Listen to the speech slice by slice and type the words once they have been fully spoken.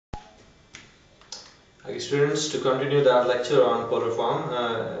Okay, students, to continue that lecture on polar form,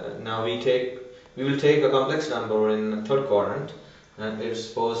 now we will take a complex number in third quadrant, and if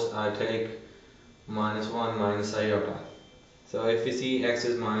suppose I take -1 minus iota. So if we see x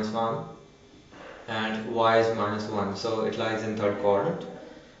is -1 and y is -1, so it lies in third quadrant.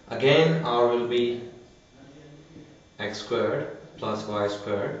 Again, r will be x squared plus y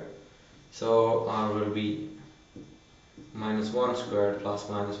squared. So r will be -1 squared plus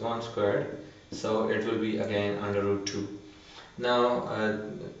 -1 squared. So it will be again under root 2. Now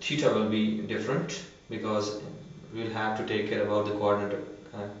theta will be different because we'll have to take care about the coordinate,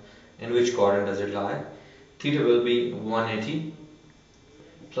 in which quadrant does it lie. Theta will be 180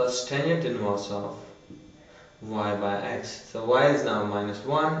 plus tangent inverse of y by x. So y is now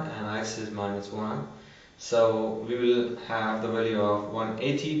 -1 and x is -1. So we will have the value of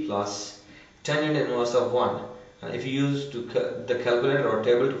 180 plus tangent inverse of 1. And if you use the calculator or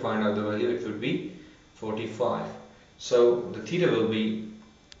table to find out the value, it would be 45. So the theta will be,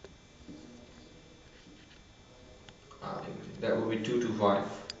 that will be 225.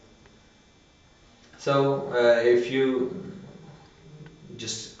 So if you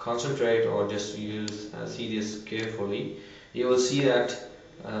just concentrate or just see this carefully, you will see that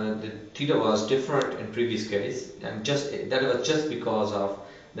the theta was different in previous case, and that was just because of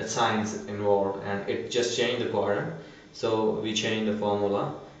the signs involved, and it just changed the quadrant. So we change the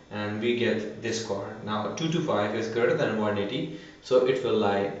formula and we get this quadrant. Now 225 is greater than 180, so it will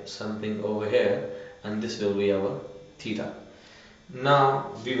lie something over here, and this will be our theta.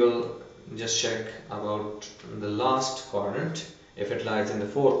 Now we will just check about the last quadrant. If it lies in the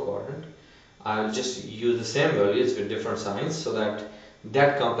fourth quadrant, I will just use the same values with different signs so that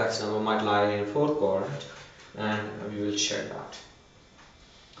that complex number might lie in the fourth quadrant, and we will check that.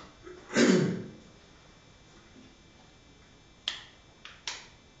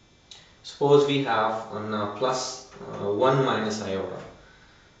 Suppose we have plus 1 minus iota.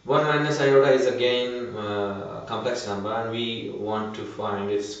 1 minus iota is again a complex number, and we want to find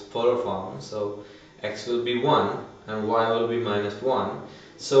its polar form. So x will be 1 and y will be -1.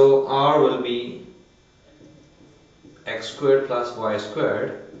 So r will be x squared plus y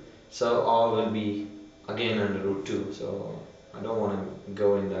squared. So r will be again under root 2. So I don't want to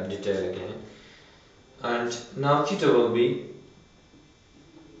go in that detail again. And now theta will be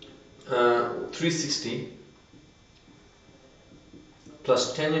 360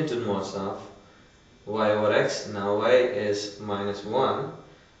 plus tangent inverse of y over x. Now y is -1,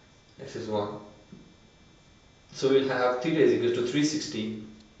 x is 1. So we'll have theta is equal to 360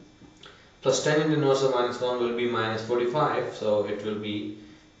 plus tangent inverse of -1 will be -45, so it will be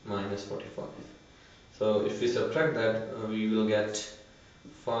 -45. So if we subtract that, we will get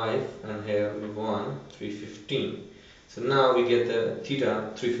 5, and here 1, 315. So now we get the theta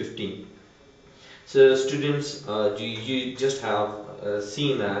 315. So students, you just have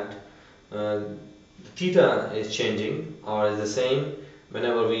seen that the theta is changing or is the same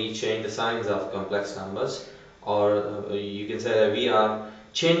whenever we change the signs of complex numbers, or you can say that we are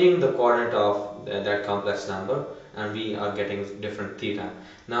changing the coordinate of that complex number and we are getting different theta.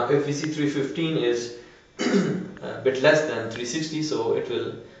 Now if we see 315 is a bit less than 360, so it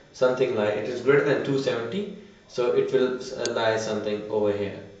will something like, it is greater than 270, so it will lie something over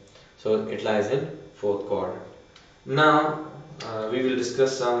here. So it lies in fourth quadrant. Now we will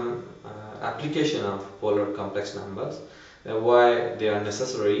discuss some application of polar complex numbers, why they are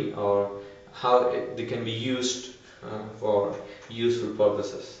necessary or how they can be used for useful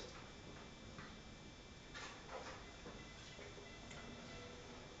purposes.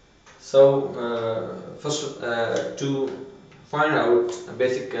 So first, to find out a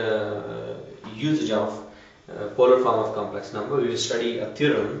basic usage of polar form of complex number, we will study a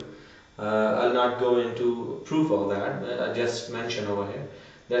theorem. I'll not go into proof of that, I just mention over here.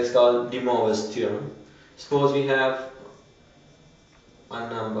 That's called De Moivre's theorem. Suppose we have a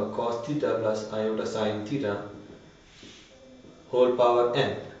number cos theta plus iota sin theta whole power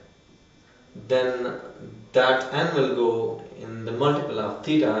n. Then that n will go in the multiple of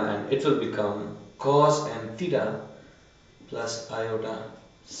theta, and it will become cos n theta plus iota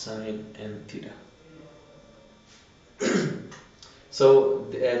sin n theta. So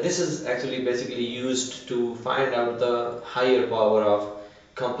this is actually basically used to find out the higher power of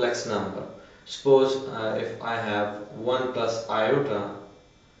complex number. Suppose if I have 1 plus iota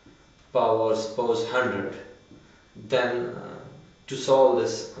power, suppose 100, then to solve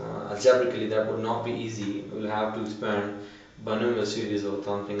this algebraically, that would not be easy. We will have to expand binomial series or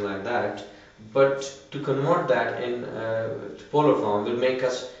something like that. But to convert that in polar form will make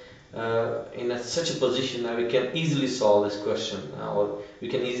us in such a position that we can easily solve this question, or we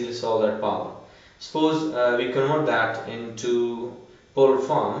can easily solve that power. Suppose we convert that into polar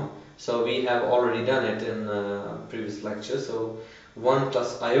form. So we have already done it in previous lecture. So 1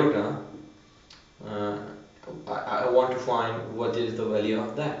 plus iota, I want to find what is the value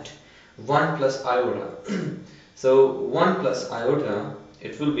of that. 1 plus iota. So 1 plus iota,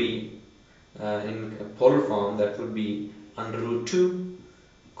 it will be in polar form, that would be under root 2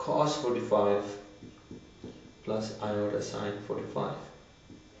 cos 45 plus iota sine 45.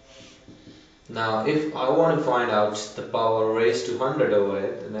 Now if I want to find out the power raised to 100 over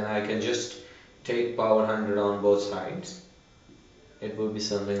it, then I can just take power 100 on both sides. It would be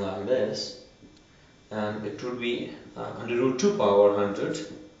something like this, and it would be under root 2 power 100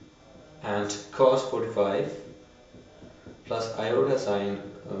 and cos 45 plus iota sine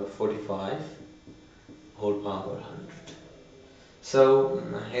 45 whole power 100. So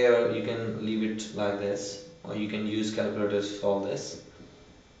here you can leave it like this, or you can use calculator to solve this.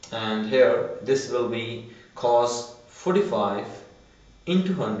 And here this will be cos 45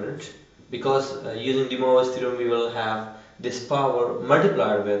 into 100, because using De Moivre's theorem we will have this power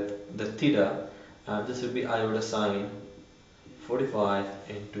multiplied with the theta, and this will be iota sine 45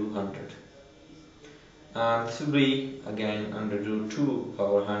 into 100. And this will be again under root 2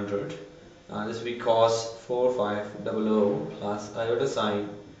 power 100, and this will be cos 4500 plus iota sine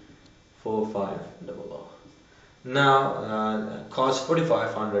 4500. Now cos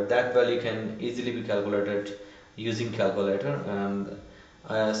 4500, that value can easily be calculated using calculator,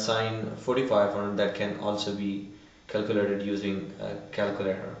 and sine 4500, that can also be calculated using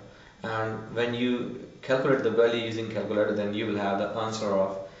calculator. And when you calculate the value using calculator, then you will have the answer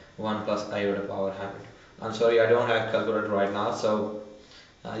of 1 plus iota power 100. I'm sorry, I don't have calculator right now, so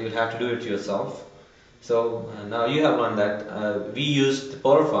you'll have to do it yourself. So now you have learned that we use the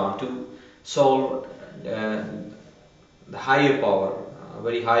polar form to solve the higher power,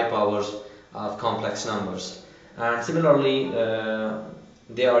 very high powers of complex numbers. And similarly,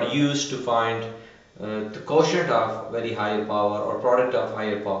 they are used to find the quotient of very high power or product of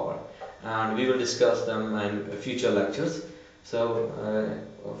higher power, and we will discuss them in future lectures. So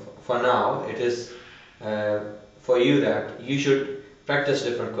for now, it is for you that you should practice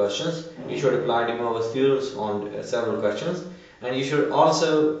different questions. You should apply De Moivre's theorems on several questions, and you should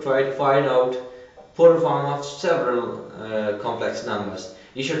also try to find out polar form of several complex numbers.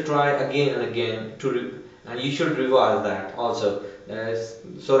 You should try again and again and you should revise that also,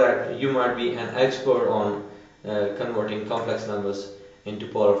 so that you might be an expert on converting complex numbers into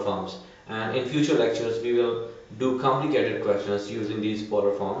polar forms. And in future lectures we will do complicated questions using these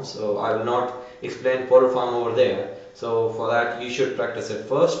polar forms, so I will not explain polar form over there. So for that you should practice it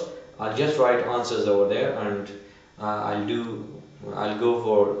first. I'll just write answers over there, and I'll go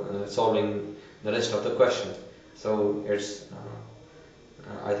for solving the rest of the question. So it's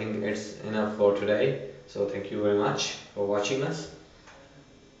I think it's enough for today. So thank you very much for watching us.